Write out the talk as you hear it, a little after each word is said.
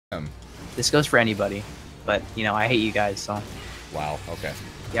This goes for anybody, but you know I hate you guys, so. Wow. Okay.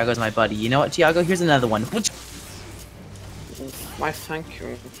 Tiago's my buddy. You know what, Tiago? Here's another one. Why thank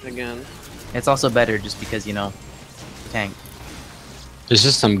you again? It's also better just because you know, tank. This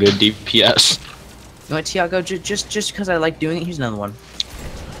is some good DPS. You know what, Tiago? Just because I like doing it. Here's another one.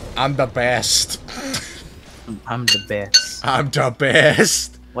 I'm the best. I'm the best. I'm the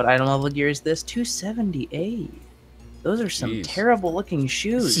best. What item level gear is this? 278. Those are some Jeez. terrible looking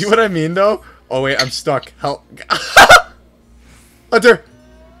shoes. See what I mean, though? Oh wait, I'm stuck. Help! Hunter.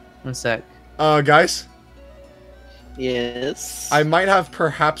 One sec. Guys. Yes. I might have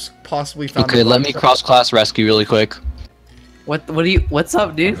perhaps possibly found. Okay, let me cross-class rescue really quick. What's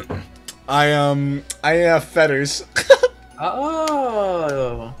up, dude? I have fetters.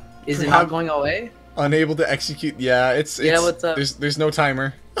 Oh, is it not going away? Unable to execute. Yeah, it's Yeah, what's up? There's no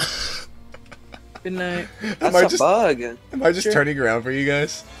timer. Good night. That's a bug. Am I just turning around for you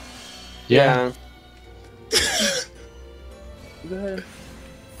guys? Yeah. Go ahead.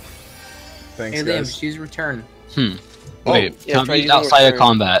 Thanks, Hey, Liam, guys. choose return. Wait, yeah, count try me using outside of return.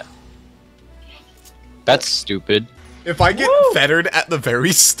 combat. That's stupid. If I get Woo! fettered at the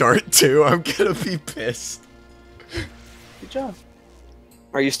very start too, I'm gonna be pissed. Good job.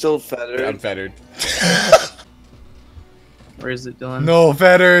 Are you still fettered? I'm fettered. Where is it, Dylan? No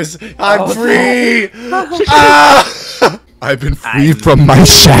fetters. I'm Oh, free. Ah! I've been free I'm from my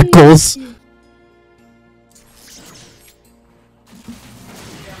shackles.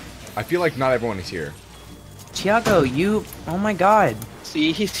 I feel like not everyone is here. Tiago, you. Oh my God.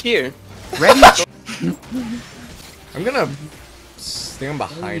 See, he's here. Ready? I'm gonna stand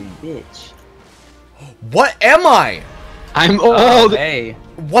behind. Bitch. What am I? I'm Oh, old! hey.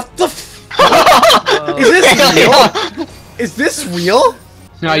 What the? Oh. Is this real? Is this real?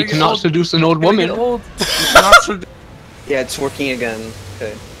 No, you You're cannot old. seduce an old You're gonna woman. get old. You cannot seduce- Yeah, it's working again.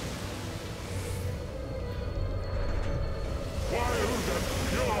 Okay.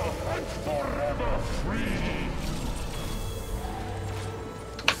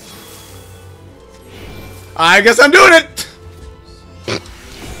 I guess I'm doing it.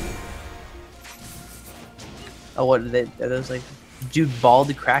 Oh, what are they? Are those like, dude,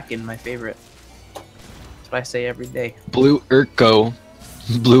 bald Kraken, my favorite. That's what I say every day. Blue Urko.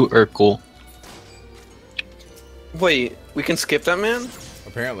 Blue Urkel. Wait, we can skip that man?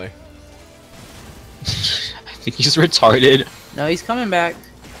 Apparently. I think he's retarded. No, he's coming back.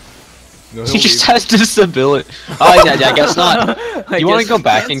 No, He he'll just leave. has disability. Oh yeah, I guess not. I You want to guess go we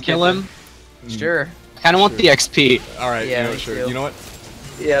back can and skip kill him? Sure. I kind of want the XP. All right. Yeah, you know, me sure. too. You know what?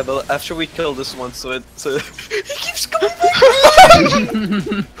 Yeah, but after we kill this one, so he keeps coming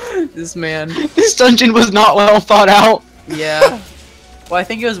back. This man. This dungeon was not well thought out. Yeah. Well, I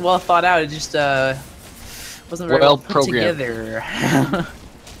think it was well thought out. It just wasn't very Well well put programmed. together.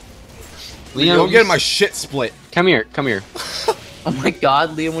 Liam, Don't get my shit split. come here, come here. Oh my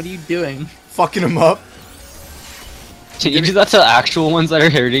God, Liam, what are you doing? Fucking him up. Can you do that to the actual ones that are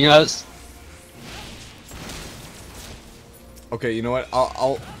hurting us? Okay, you know what?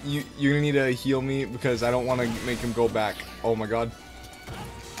 You're gonna need to heal me because I don't want to make him go back. Oh my God.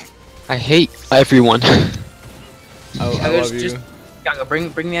 I hate everyone. I there's love you. just- Tiago,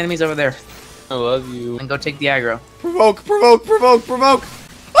 bring the enemies over there I love you. and go take the aggro. Provoke! Provoke! Provoke! Provoke!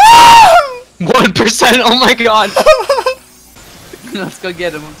 1%, oh my god! Let's go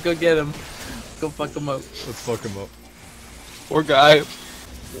get him. Let's go get him. Let's go fuck him up. Let's fuck him up. Poor guy.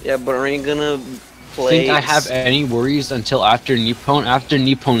 Yeah, but are you gonna I play? think I have any worries until after Nippon. After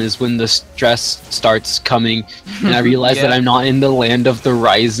Nippon is when the stress starts coming, and I realize Yeah. that I'm not in the land of the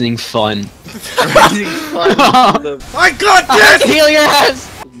rising fun. The- I got I this! can heal your ass!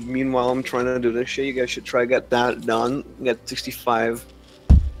 Meanwhile, I'm trying to do this shit. You guys should try get that done. Get 65.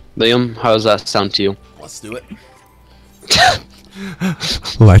 Liam, how does that sound to you? Let's do it.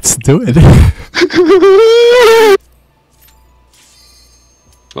 Let's do it.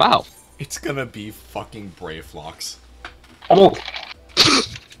 Wow. It's gonna be fucking Brave Flocks. Oh.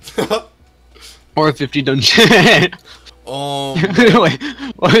 Or a 50 dungeon. Oh. Wait,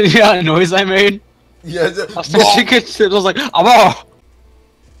 what was that noise I made? Yeah. I was like, oh!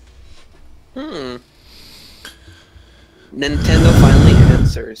 Nintendo finally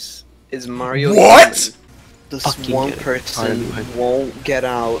answers. Is Mario What? human? This Fucking one get it. person Alright. won't get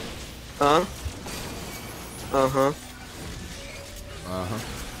out. Huh? Uh-huh. Uh-huh.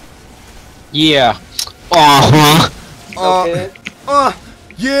 Yeah. Uh-huh. Okay.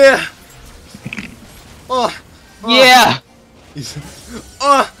 Yeah. Yeah.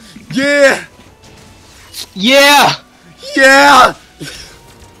 Yeah. Yeah. Yeah.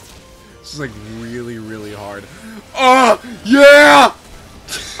 This is like really, really hard. Yeah.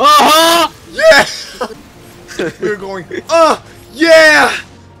 Yeah! We were going, yeah!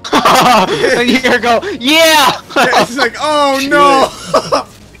 And here go, yeah! It's like, oh no!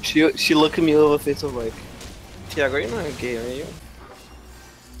 She looked at me with a face of like, Tiago, you're not gay, are you?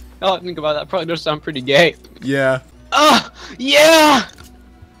 Oh, think about that. Probably does sound pretty gay. Yeah. Yeah!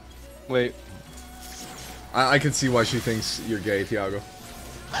 Wait. I can see why she thinks you're gay, Tiago.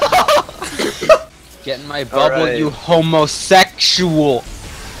 Get in my bubble, Alright. you homosexual!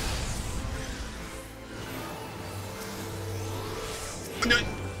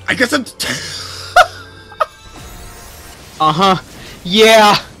 I guess I'm.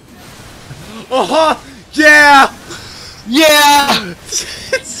 Yeah! Yeah! Yeah!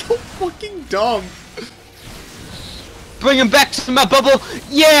 It's so fucking dumb. Bring him back to my bubble!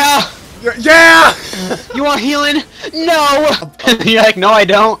 Yeah! Yeah! You want healing? No! You're like, no, I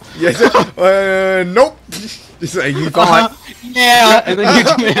don't. Yes. Nope. It's like you thought. Yeah! And then you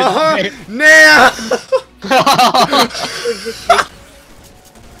do it. Nah.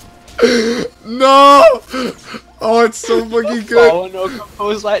 No. Oh, it's so fucking good. Oh no,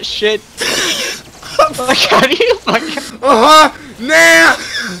 compose that shit. Like, how do you fucking... Nah.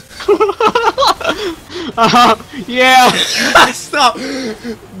 Yeah! Stop.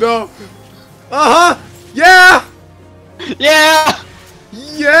 No. Yeah. Yeah!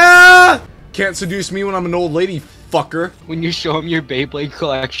 Yeah. Can't seduce me when I'm an old lady, fucker. When you show him your Beyblade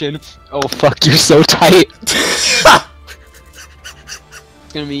collection, oh fuck, you're so tight.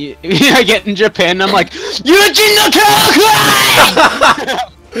 It's gonna be, I get in Japan and I'm like, Eugene no Kyokai!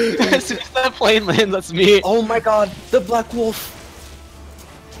 As soon as that plane lands, that's me. Oh my god, the Black Wolf!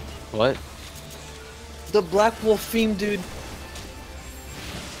 What? The Black Wolf theme, dude.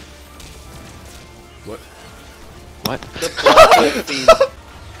 What? What? The Black Wolf theme.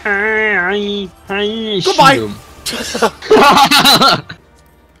 Goodbye. Shoot 'em.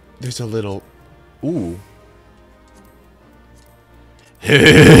 There's a little. Ooh.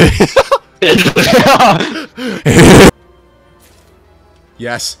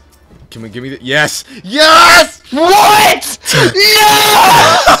 Yes. Can we give me the yes? Yes! What? No!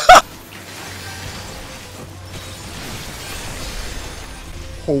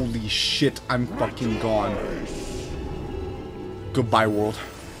 Holy shit, I'm fucking gone. Goodbye, world.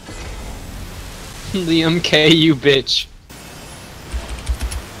 Liam K, you bitch.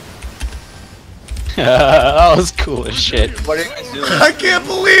 That was cool as shit. What are you guys doing? I can't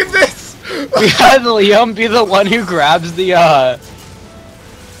believe this! We had Liam be the one who grabs the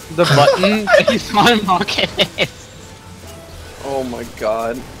button that he's on Rocket. Oh my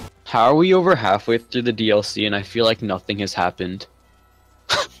god. How are we over halfway through the DLC and I feel like nothing has happened?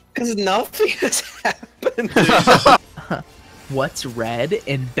 Cause nothing has happened. What's red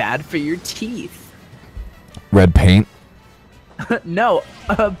and bad for your teeth? Red paint. No,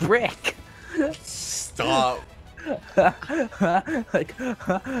 a brick. Stop. Like,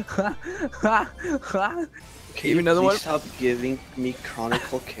 Can you another please one? Stop giving me chronic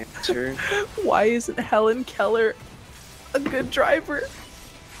cancer. Why isn't Helen Keller a good driver?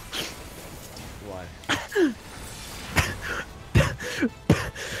 Why?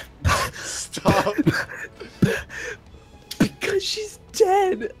 Stop. Because she's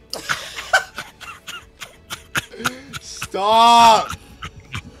dead. Stop.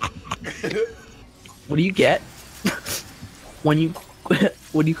 What do you get when you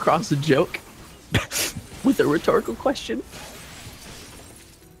cross a joke with a rhetorical question?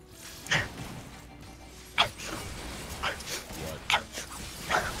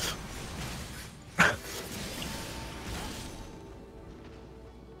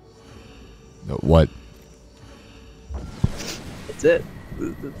 What? That's it.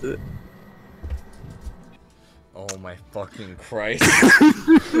 That's it. Oh my fucking Christ.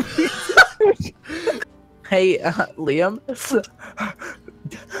 Hey, Liam.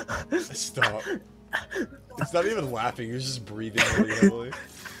 Stop. It's not even laughing, you're just breathing really heavily.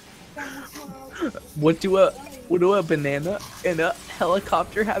 What do a banana and a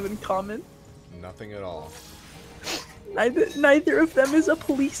helicopter have in common? Nothing at all. Neither of them is a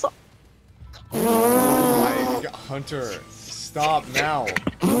police officer. Oh my God, Hunter, stop now.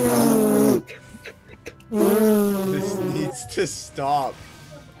 This needs to stop.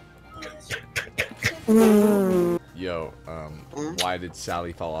 Yo, why did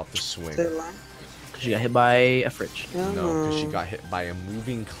Sally fall off the swing? Because she got hit by a fridge. No, because she got hit by a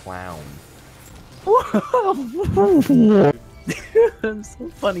moving clown. That's so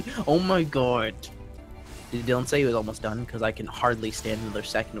funny. Oh my god. Did Dylan say he was almost done? Because I can hardly stand another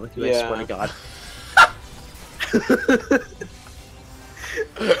second with you, I swear to god.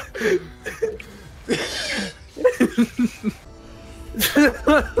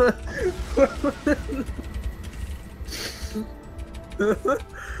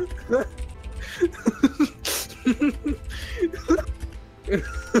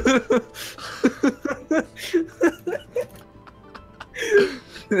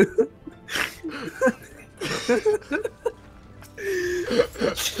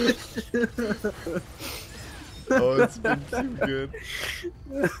 Oh, it's been too good.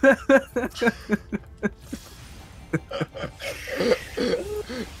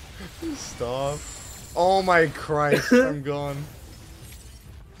 Stop. Oh my Christ, I'm gone.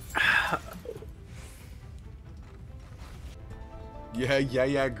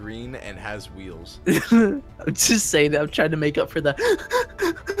 Yeah, green and has wheels. I'm just saying that. I'm trying to make up for the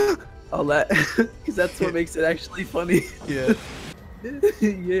all that, because that's what makes it actually funny. Yeah.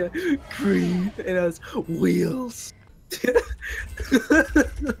 Yeah, green and has wheels.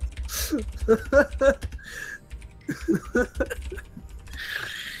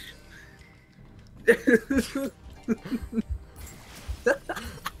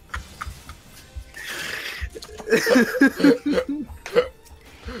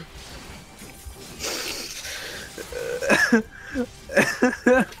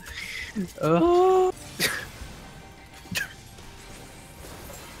 Oh.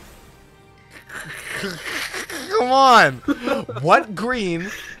 Come on! What green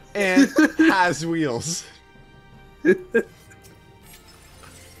and has wheels?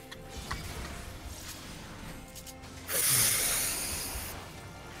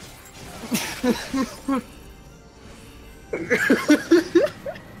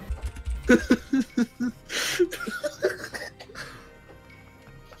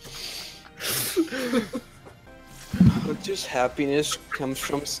 But just happiness comes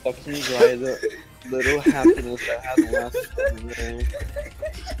from sucking dry the little happiness I had left in there.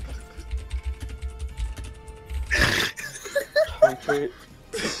 Comfort.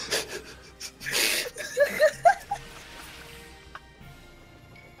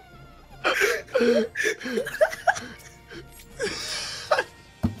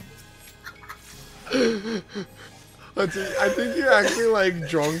 I think you're actually like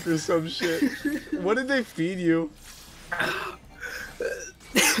drunk or some shit. What did they feed you?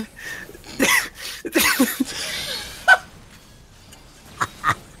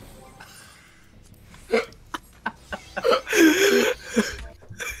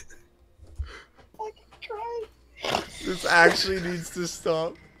 This actually needs to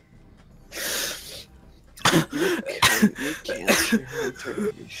stop. You can't.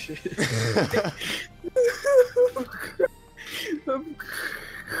 You shit. I'm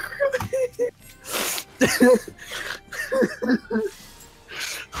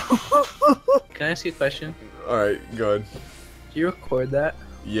Can I ask you a question? Alright, good. Do you record that?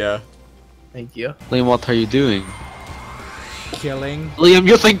 Yeah. Thank you. Liam, what are you doing? Killing. Liam,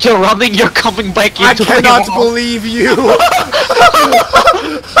 you think you're running? You're coming back into I cannot the believe you!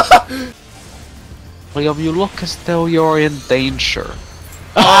 Liam, you look as though you're in danger.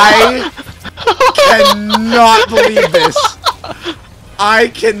 I cannot believe this. I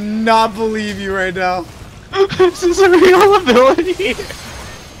cannot believe you right now. This is a real ability.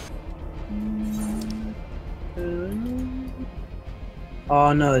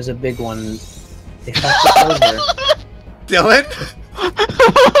 Oh no, there's a big one. They fucked it over. Dylan?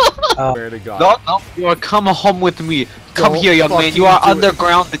 Oh. Swear to God. No, you are come home with me. Come Don't here, young man. You fucking are do it.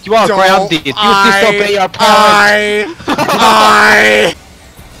 undergrounded. You are Don't grounded. You disobey your parents. I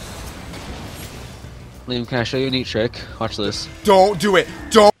Liam, can I show you a neat trick? Watch this. don't do it.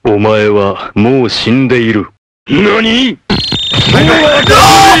 Don't. お前はもう死んでいる。何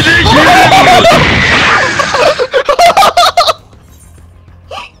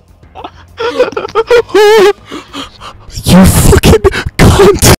You fucking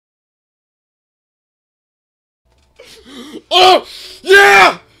cunt! Oh!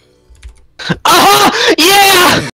 Yeah!